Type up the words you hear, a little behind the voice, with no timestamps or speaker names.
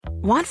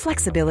Want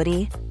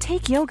flexibility?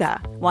 Take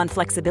yoga. Want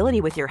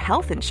flexibility with your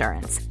health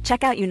insurance?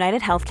 Check out United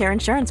Healthcare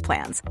Insurance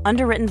Plans.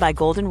 Underwritten by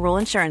Golden Rule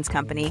Insurance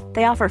Company,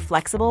 they offer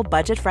flexible,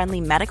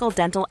 budget-friendly medical,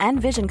 dental, and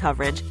vision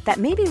coverage that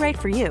may be right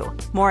for you.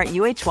 More at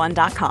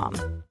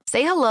uh1.com.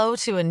 Say hello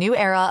to a new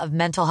era of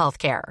mental health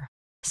care.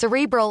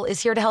 Cerebral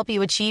is here to help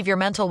you achieve your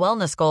mental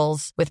wellness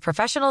goals with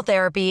professional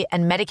therapy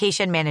and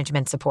medication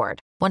management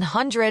support.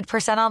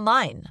 100%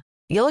 online.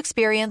 You'll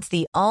experience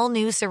the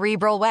all-new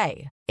Cerebral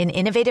Way, an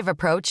innovative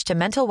approach to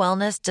mental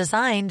wellness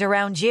designed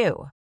around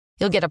you.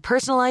 You'll get a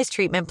personalized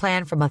treatment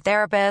plan from a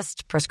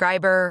therapist,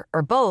 prescriber,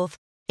 or both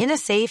in a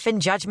safe and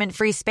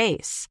judgment-free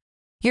space.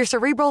 Your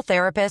Cerebral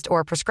therapist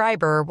or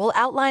prescriber will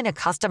outline a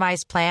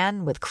customized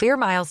plan with clear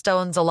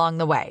milestones along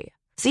the way,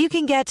 so you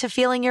can get to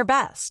feeling your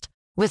best.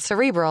 With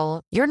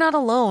Cerebral, you're not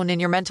alone in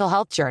your mental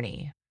health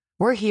journey.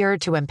 We're here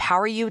to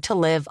empower you to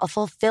live a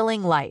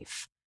fulfilling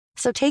life.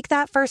 So take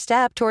that first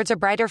step towards a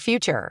brighter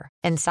future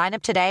and sign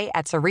up today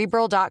at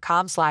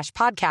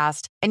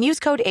Cerebral.com/podcast and use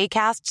code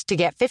ACAST to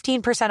get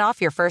 15% off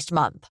your first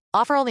month.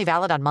 Offer only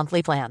valid on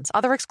monthly plans.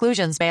 Other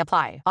exclusions may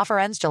apply. Offer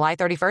ends July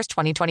 31st,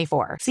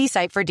 2024. See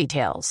site for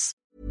details.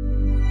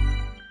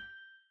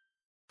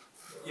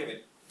 Yeah,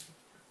 but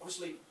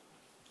obviously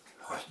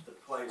the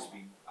players have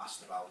been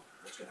asked about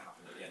what's going to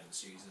happen at the end of the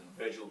season.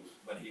 Virgil,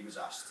 when he was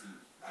asked, he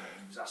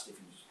was asked if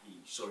he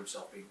saw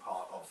himself being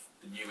part of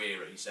the new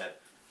era, he said,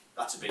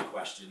 "That's a big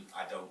question,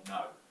 I don't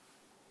know."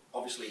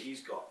 Obviously,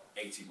 he's got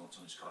 18 months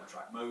on his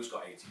contract. Mo's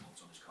got 18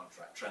 months on his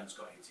contract. Trent's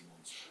got 18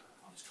 months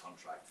on his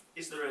contract.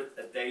 Is there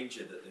a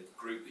danger that the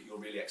group that you're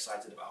really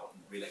excited about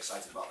and really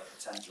excited about their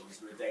potential, is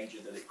there a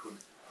danger that it could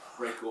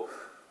break up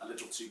a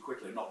little too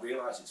quickly and not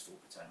realise its full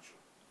potential?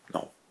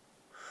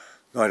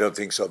 No, I don't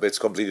think so. But it's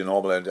completely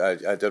normal, and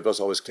that was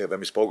always clear when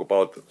we spoke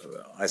about.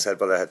 I said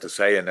what I had to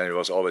say, and then it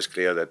was always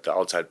clear that the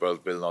outside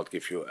world will not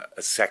give you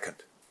a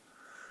second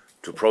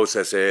to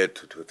process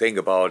it, to think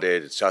about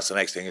it. It's just the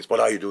next thing is, what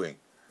are you doing?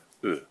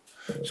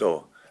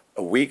 So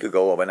a week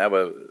ago, or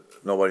whenever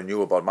nobody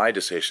knew about my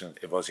decision,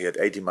 it was he had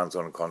 18 months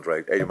on a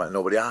contract. 18 months,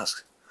 nobody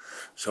asked.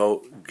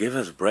 So give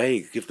us a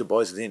break, give the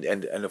boys an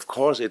and of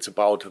course it's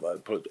about.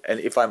 And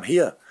if I'm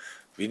here,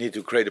 we need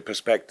to create a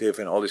perspective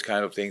and all these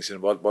kind of things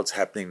and what's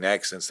happening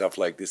next and stuff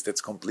like this.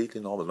 That's completely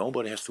normal.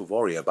 Nobody has to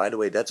worry. And by the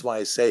way, that's why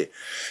I say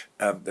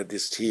that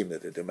this team,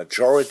 that the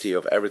majority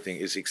of everything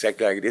is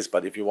exactly like it is.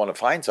 But if you want to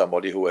find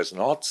somebody who is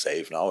not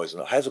safe now,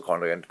 has a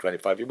contract in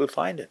 25, you will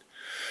find it.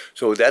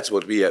 So that's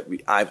what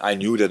I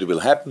knew that it will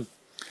happen.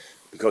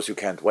 Because you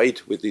can't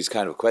wait with these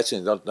kind of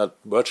questions.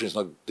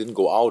 Virgil didn't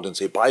go out and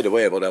say, by the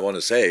way, what I want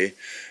to say.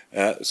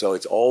 So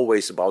it's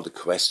always about the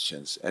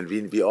questions. And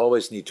we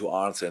always need to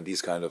answer and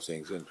these kind of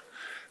things. And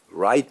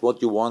write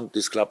what you want.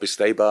 This club is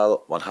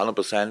stable,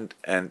 100%,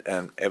 and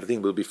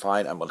everything will be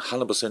fine. I'm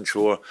 100%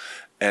 sure.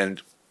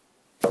 And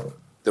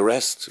the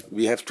rest,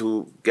 we have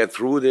to get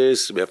through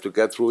this. We have to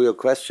get through your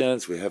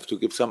questions. We have to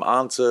give some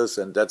answers.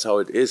 And that's how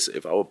it is.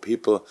 If our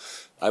people,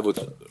 I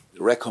would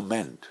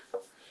recommend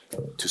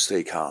to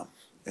stay calm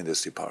in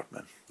this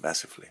department,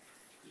 massively.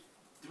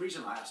 The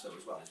reason I asked though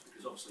as well is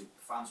because obviously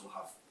fans will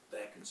have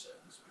their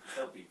concerns, because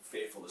they'll be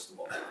fearful as to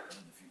what will happen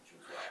in the future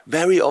as well.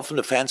 Very often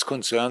the fans'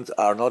 concerns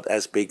are not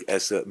as big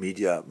as the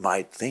media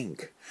might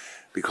think,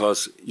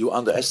 because you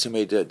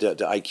underestimate the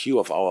IQ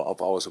of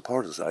our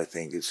supporters, I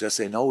think. It's just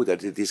they know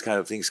that these kind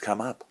of things come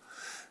up.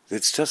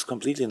 It's just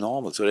completely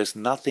normal. So there's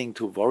nothing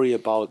to worry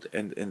about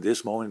in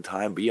this moment in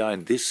time. We are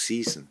in this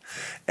season,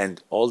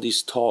 and all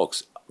these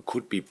talks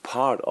could be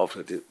part of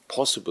the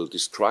possible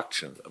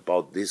destruction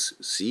about this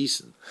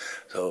season.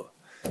 So,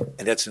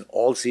 and that's in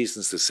all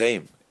seasons the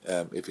same.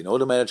 If you know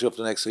the manager of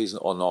the next season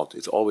or not,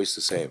 it's always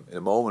the same. In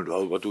a moment,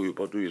 well, what do you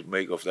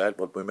make of that?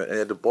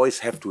 The boys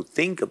have to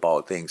think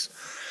about things.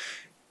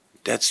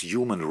 That's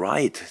human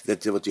right.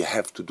 That's what you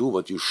have to do,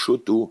 what you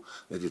should do.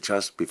 That you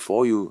just,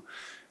 before you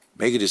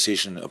make a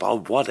decision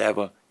about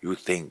whatever, you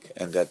think.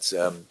 And that's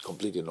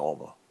completely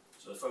normal.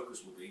 So the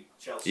focus will be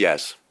Chelsea?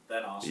 Yes.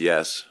 Then Arsenal?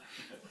 Yes.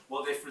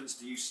 What difference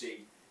do you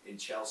see in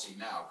Chelsea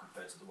now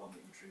compared to the one that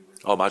you drew with?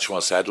 Oh, much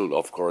more settled,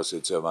 of course.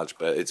 It's a much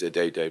better.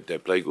 They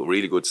play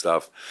really good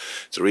stuff.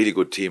 It's a really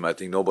good team. I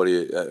think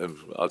nobody,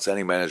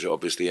 outstanding manager,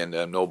 obviously, and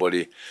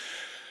nobody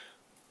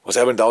was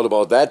ever in doubt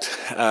about that.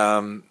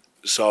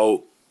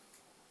 So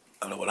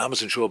I'm not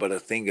 100% sure, but I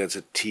think it's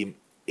a team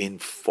in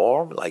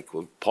form, like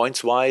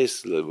points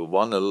wise.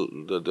 Won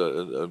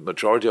the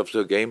majority of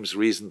the games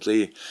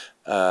recently.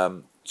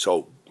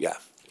 So yeah,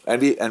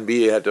 and we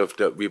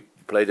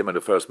played them in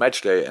the first match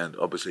day, and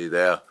obviously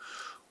there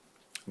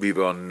we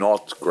were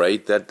not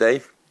great that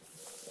day,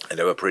 and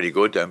they were pretty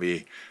good, and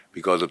we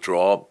got a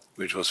draw,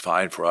 which was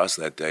fine for us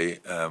that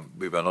day.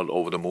 We were not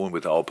over the moon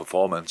with our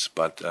performance,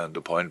 but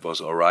the point was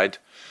all right.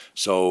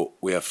 So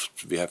we have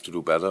to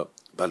do better,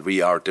 but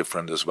we are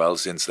different as well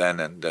since then,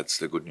 and that's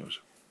the good news.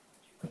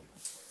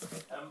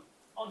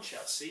 On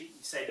Chelsea,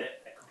 you say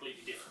that they're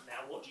completely different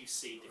now. What do you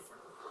see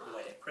different in the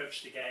way they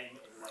approach the game, in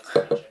the way they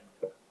play generally?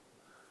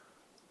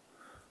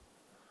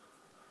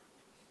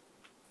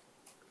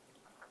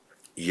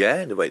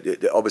 Yeah, in the way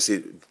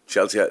obviously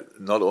Chelsea had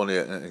not only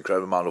an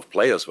incredible amount of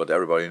players, what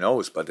everybody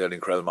knows, but they had an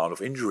incredible amount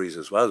of injuries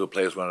as well. The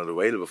players were not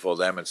available for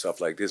them and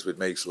stuff like this, which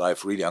makes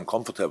life really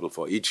uncomfortable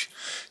for each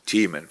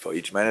team and for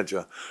each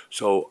manager.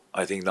 So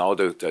I think now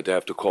that they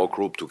have the core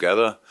group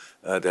together,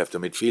 they have the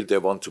midfield they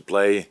want to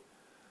play.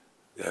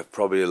 They have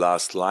probably the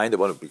last line they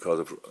want to, because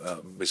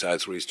of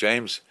besides Reece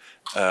James.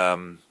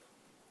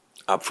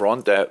 Up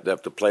front, they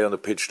have to play on the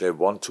pitch they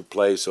want to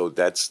play. So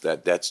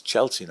that's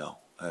Chelsea now.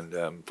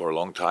 And for a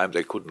long time,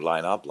 they couldn't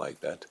line up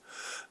like that.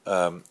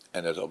 And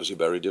that's obviously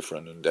very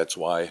different. And that's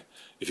why,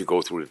 if you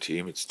go through the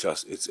team,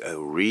 it's a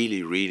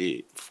really,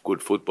 really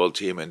good football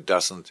team, and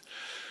doesn't.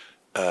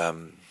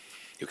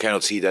 You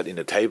cannot see that in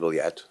the table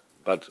yet.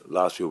 But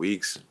last few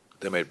weeks,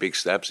 they made big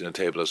steps in the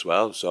table as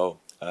well. So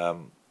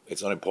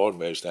it's not important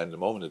where you stand in the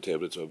moment in the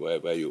table. It's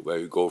where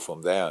you go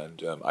from there.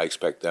 And I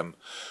expect them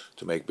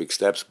to make big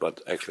steps.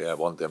 But actually, I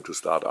want them to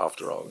start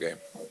after our game.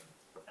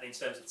 And in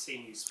terms of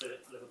team use for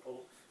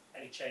Liverpool,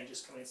 any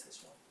changes coming into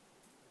this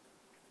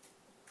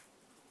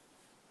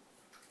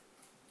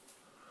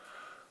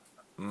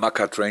one?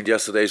 Maka trained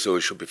yesterday, so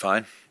he should be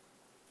fine.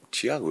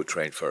 Thiago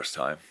trained first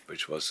time,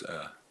 which was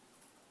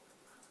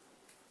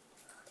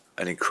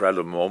an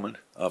incredible moment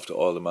after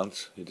all the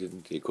months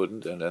he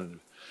couldn't, and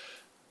then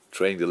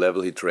training the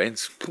level he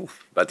trains,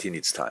 but he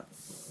needs time.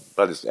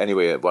 But it's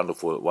anyway a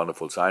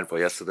wonderful sign for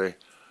yesterday.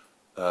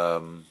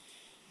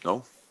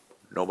 No,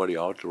 nobody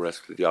out.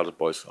 The other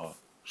boys are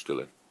still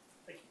in.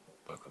 Thank you.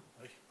 Welcome.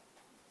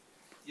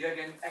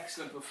 Jürgen,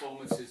 excellent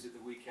performances at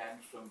the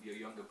weekend from your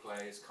younger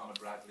players, Conor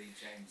Bradley,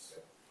 James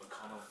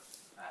O'Connell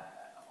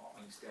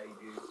on his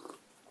debut.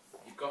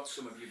 You've got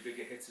some of your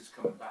bigger hitters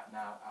coming back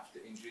now after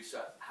injury.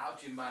 So how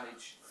do you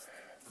manage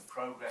the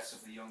progress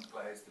of the young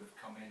players that have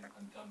come in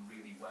and done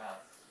really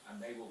well?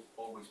 And they will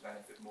always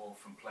benefit more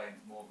from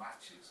playing more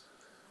matches,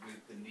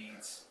 with the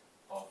needs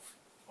of,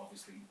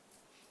 obviously,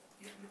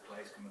 your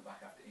players coming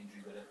back after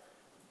injury that are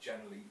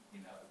generally,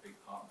 a big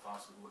part and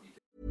parcel of what you do.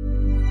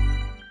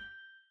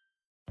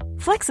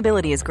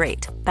 Flexibility is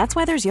great. That's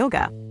why there's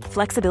yoga.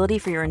 Flexibility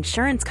for your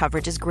insurance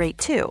coverage is great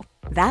too.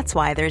 That's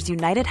why there's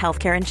United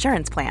Healthcare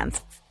Insurance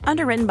Plans.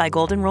 Underwritten by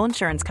Golden Rule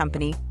Insurance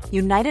Company,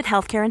 United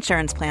Healthcare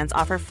Insurance Plans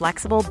offer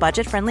flexible,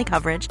 budget-friendly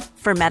coverage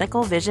for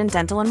medical, vision,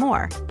 dental, and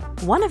more.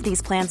 One of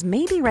these plans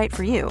may be right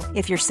for you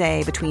if you're,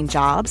 say, between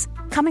jobs,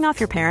 coming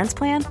off your parents'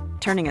 plan,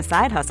 turning a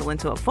side hustle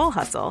into a full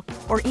hustle,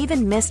 or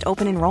even missed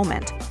open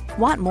enrollment.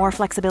 Want more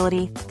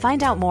flexibility?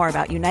 Find out more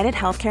about United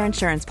Healthcare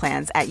Insurance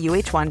Plans at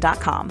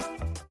uh1.com.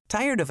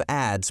 Tired of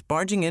ads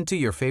barging into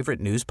your favorite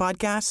news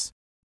podcasts?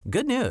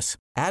 Good news.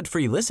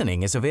 Ad-free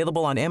listening is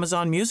available on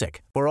Amazon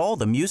Music for all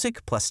the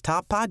music plus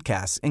top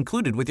podcasts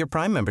included with your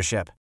Prime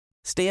membership.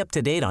 Stay up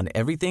to date on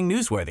everything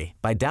newsworthy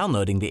by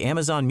downloading the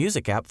Amazon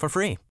Music app for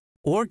free,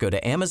 or go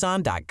to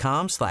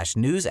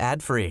amazon.com/news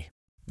ad free.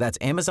 That's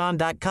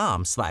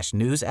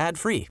amazon.com/news ad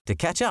free to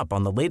catch up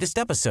on the latest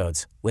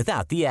episodes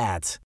without the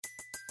ads.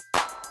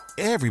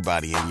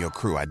 Everybody in your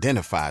crew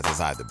identifies as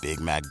either Big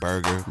Mac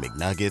Burger,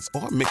 McNuggets,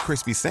 or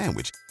McCrispy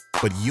Sandwich.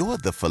 But you're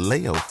the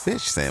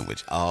Filet-O-Fish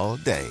Sandwich all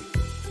day.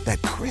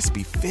 That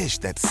crispy fish,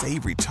 that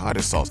savory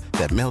tartar sauce,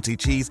 that melty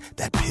cheese,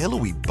 that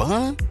pillowy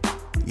bun.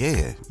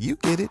 Yeah, you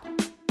get it.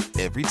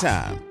 Every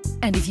time.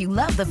 And if you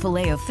love the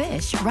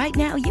Filet-O-Fish, right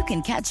now you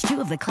can catch two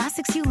of the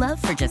classics you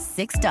love for just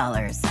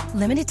 $6.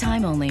 Limited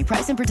time only.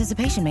 Price and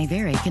participation may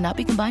vary. Cannot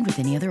be combined with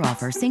any other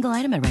offer. Single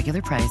item at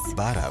regular price.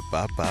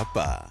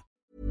 Ba-da-ba-ba-ba.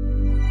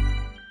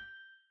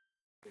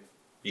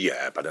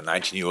 Yeah, but a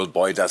 19-year-old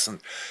boy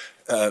doesn't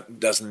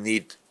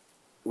need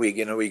week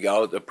in and week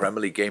out a Premier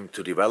League game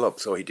to develop.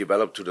 So he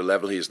developed to the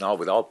level he is now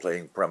without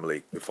playing Premier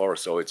League before.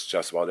 So it's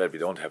just about that. We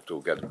don't have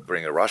to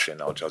bring a rush in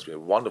now. Just be a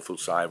wonderful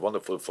sign,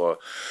 wonderful for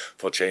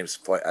James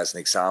as an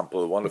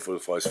example, wonderful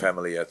for his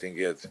family. I think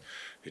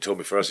he told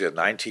me first he had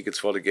 9 tickets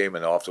for the game,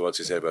 and afterwards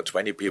he said about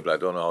 20 people. I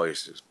don't know how he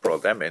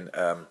brought them in.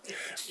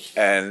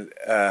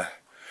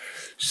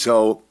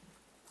 So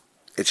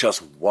it's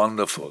just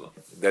wonderful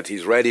that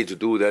he's ready to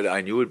do that. I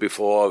knew it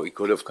before. He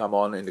could have come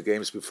on in the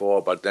games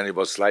before, but then it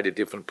was slightly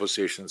different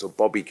positions. So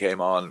Bobby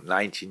came on,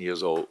 18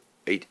 years old,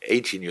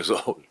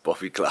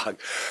 Bobby Clark.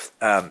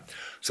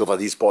 So for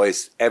these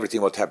boys,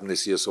 everything what happened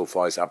this year so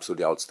far is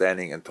absolutely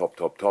outstanding and top.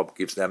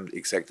 Gives them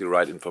exactly the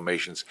right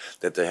informations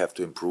that they have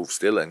to improve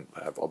still, and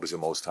have obviously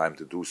most time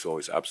to do so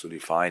is absolutely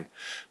fine.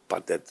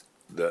 But that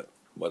the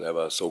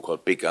whatever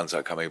so-called big guns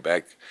are coming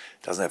back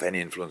doesn't have any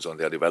influence on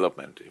their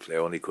development. If they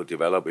only could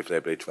develop, if they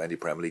play 20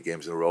 Premier League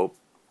games in a row,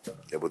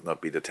 they would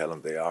not be the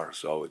talent they are.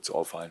 So it's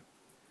all fine.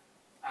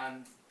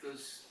 And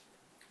does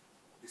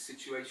the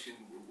situation,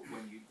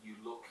 when you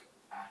look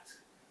at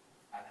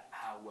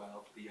how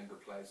well the younger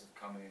players have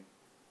come in,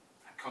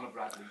 and Conor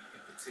Bradley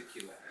in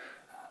particular,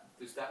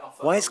 does that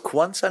offer... Why is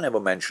Kwanzaa never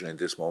mentioned in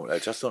this moment? I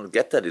just don't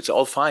get that. It's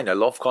all fine. I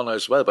love Conor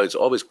as well, but it's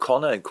always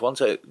Conor, and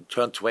Kwanzaa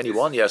turned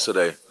 21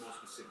 yesterday. More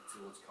specific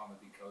towards Conor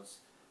because...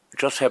 It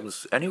just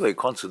happens anyway,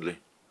 constantly.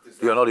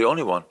 You're not the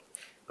only one.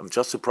 I'm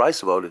just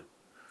surprised about it.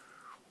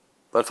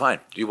 But fine.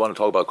 Do you want to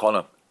talk about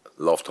Conor?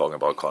 Love talking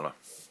about Conor.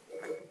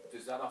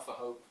 Does that offer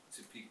hope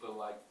to people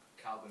like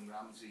Calvin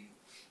Ramsey,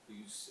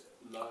 whose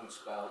loan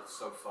spell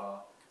so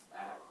far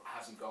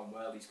hasn't gone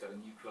well. He's got a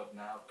new club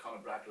now. Conor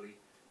Bradley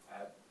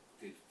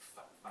did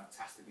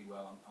fantastically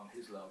well on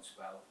his loan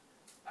spell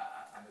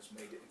and has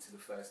made it into the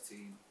first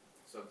team.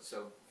 So does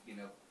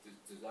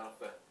that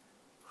offer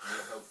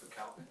real hope for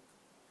Calvin?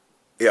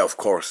 Yeah, of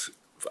course.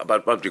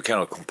 But you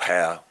cannot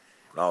compare.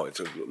 Now it's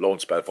a loan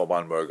spell for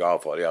one work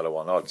out, for the other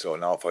one not. So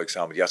now, for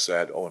example, yesterday I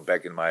had Owen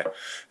back in my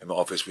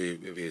office.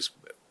 Is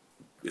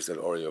that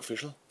already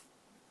official?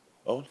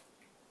 Owen?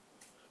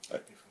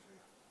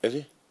 Is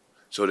he?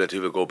 So that he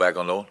will go back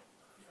on loan?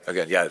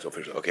 Again, yeah, it's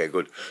official. Okay,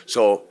 good.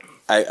 So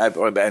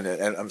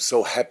and I'm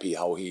so happy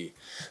how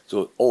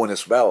so Owen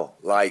as well,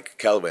 like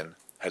Calvin,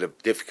 had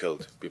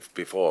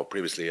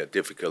previously a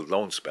difficult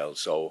loan spell.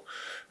 So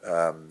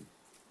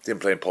didn't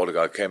play in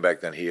Portugal, came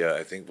back then here,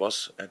 I think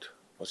was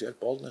he at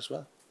Bolton as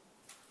well?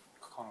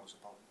 Conor was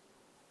at Bolton.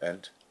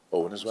 And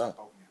Owen as well.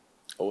 Bolton,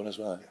 yeah. Owen as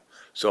well. Yeah.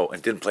 So,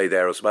 and didn't play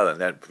there as well. And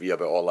then we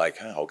were all like,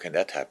 how can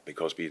that happen?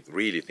 Because we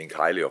really think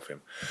highly of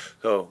him.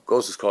 So,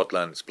 goes to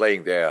Scotland, is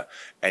playing there,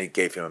 and it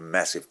gave him a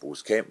massive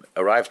boost.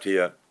 Arrived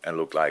here and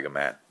looked like a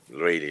man.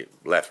 Really,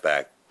 left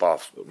back,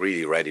 buff,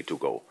 really ready to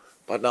go.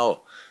 But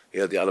now,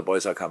 here the other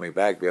boys are coming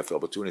back. We have the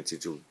opportunity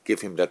to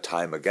give him that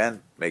time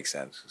again. Makes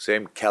sense.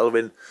 Same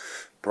Calvin.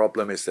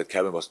 Problem is that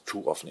Calvin was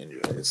too often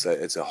injured. It's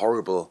a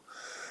horrible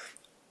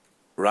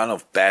run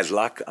of bad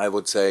luck, I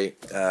would say.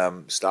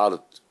 Started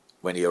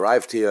when he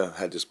arrived here,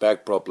 had his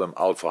back problem,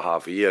 out for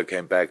half a year,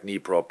 came back, knee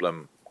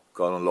problem,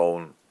 gone on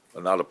loan,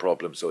 another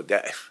problem. So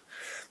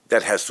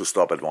that has to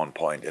stop at one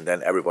point, and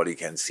then everybody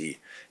can see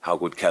how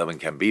good Calvin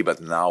can be. But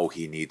now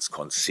he needs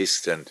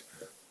consistent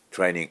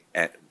training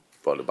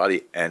for the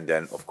body, and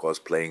then of course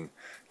playing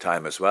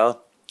time as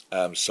well.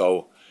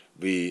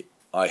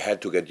 I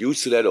had to get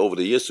used to that over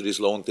the years, to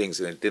these loan things,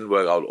 and it didn't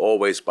work out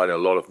always, but in a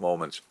lot of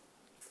moments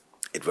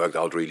it worked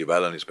out really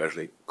well. And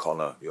especially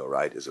Conor, you're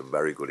right, is a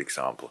very good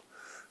example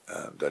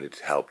that it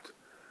helped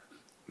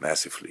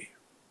massively.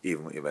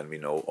 Even when we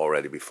know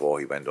already before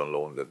he went on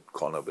loan that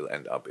Conor will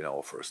end up in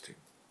our first team.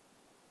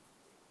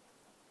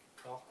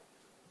 Carl?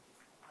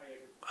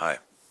 Hi.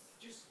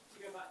 Just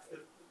to go back to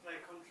the player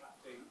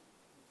contracting,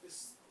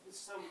 there's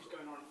so much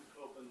going on at the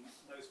club and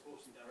no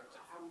sporting director.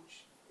 How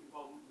much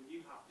involvement will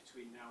you have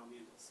between now and the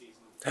end of the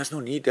season? There's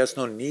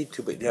no need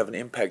to have an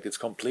impact. It's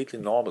completely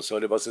normal. So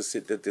there was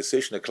the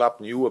decision the club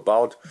knew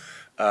about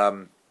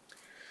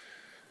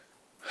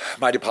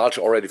my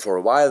departure already for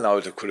a while. Now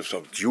they could have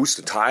sort of used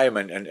the time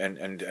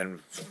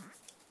and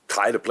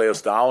tie the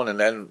players down, and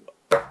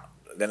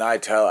then I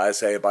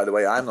say, by the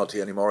way, I'm not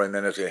here anymore, and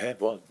then I say, hey,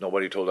 well,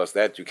 nobody told us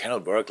that. You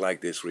cannot work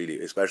like this, really,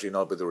 especially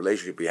not with the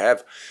relationship we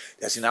have.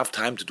 There's enough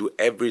time to do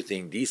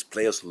everything. These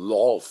players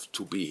love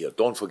to be here.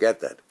 Don't forget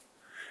that.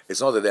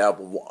 It's not that they are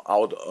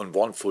out on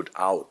 1 foot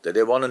out, that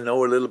they want to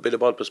know a little bit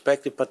about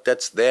perspective, but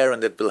that's there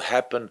and that will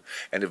happen,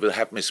 and it will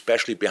happen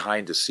especially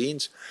behind the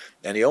scenes.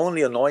 And the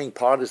only annoying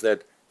part is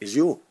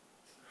you.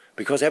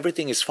 Because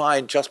everything is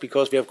fine just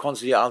because we have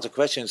constantly answered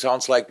questions. It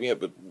sounds like,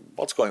 but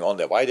what's going on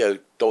there? Why they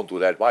don't do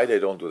that? Why they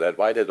don't do that?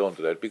 Why they don't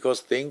do that?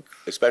 Because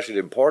especially the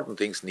important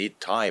things,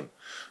 need time.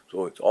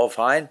 So it's all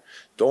fine.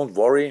 Don't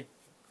worry.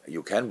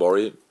 You can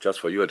worry just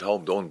for you at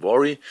home. Don't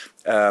worry.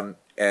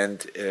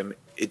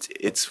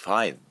 It's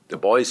fine. The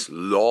boys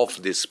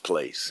love this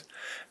place.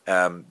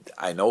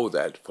 I know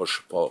that for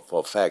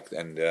a fact.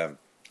 And the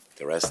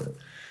rest,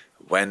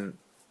 when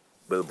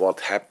will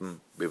what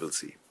happen, we will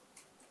see.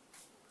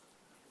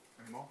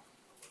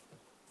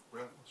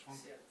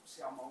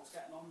 See how Mo's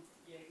getting on,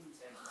 in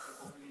terms of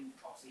recovering.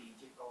 Obviously,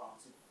 Egypt go on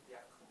to the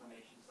Cup of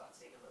Nations, that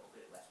take a little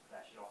bit less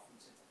pressure off them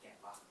to get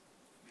back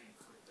really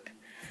quick.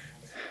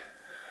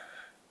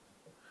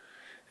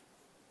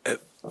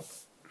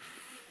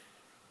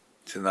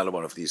 It's another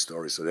one of these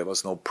stories. So there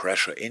was no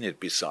pressure in it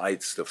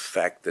besides the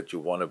fact that you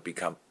want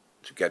to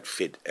get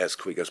fit as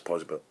quick as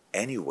possible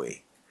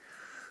anyway.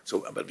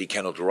 So, but we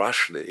cannot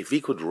rush it. If we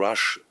could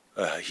rush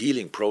a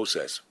healing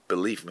process,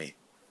 believe me,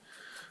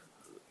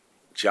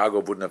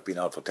 Thiago wouldn't have been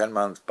out for 10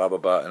 months,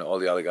 and all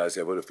the other guys,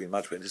 they would have been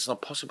much better. It's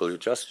not possible. You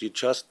just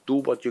do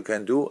what you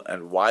can do,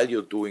 and while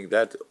you're doing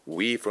that,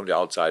 we from the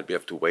outside, we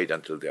have to wait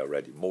until they are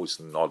ready. Mo's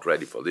not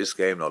ready for this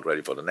game, not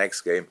ready for the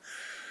next game.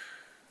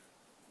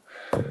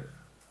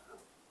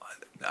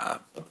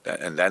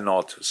 And then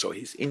not. So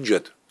he's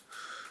injured.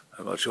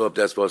 I'm not sure if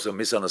that was a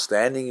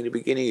misunderstanding in the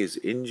beginning. He's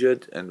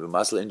injured, and the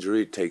muscle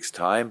injury takes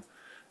time,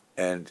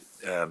 and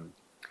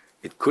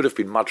it could have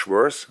been much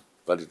worse,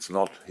 but it's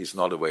not. He's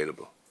not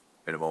available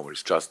in a moment.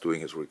 He's just doing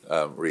his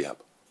rehab.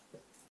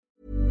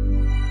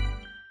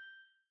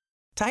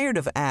 Tired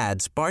of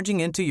ads barging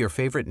into your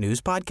favorite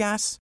news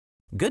podcasts?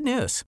 Good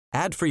news.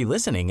 Ad-free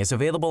listening is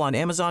available on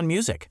Amazon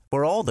Music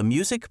for all the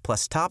music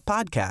plus top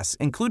podcasts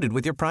included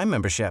with your Prime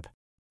membership.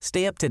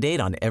 Stay up to date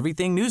on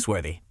everything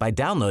newsworthy by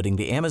downloading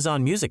the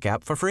Amazon Music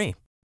app for free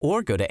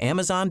or go to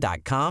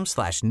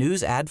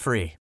amazon.com/news ad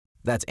free.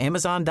 That's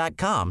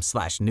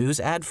amazon.com/news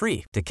ad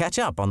free to catch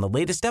up on the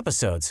latest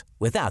episodes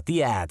without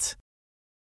the ads.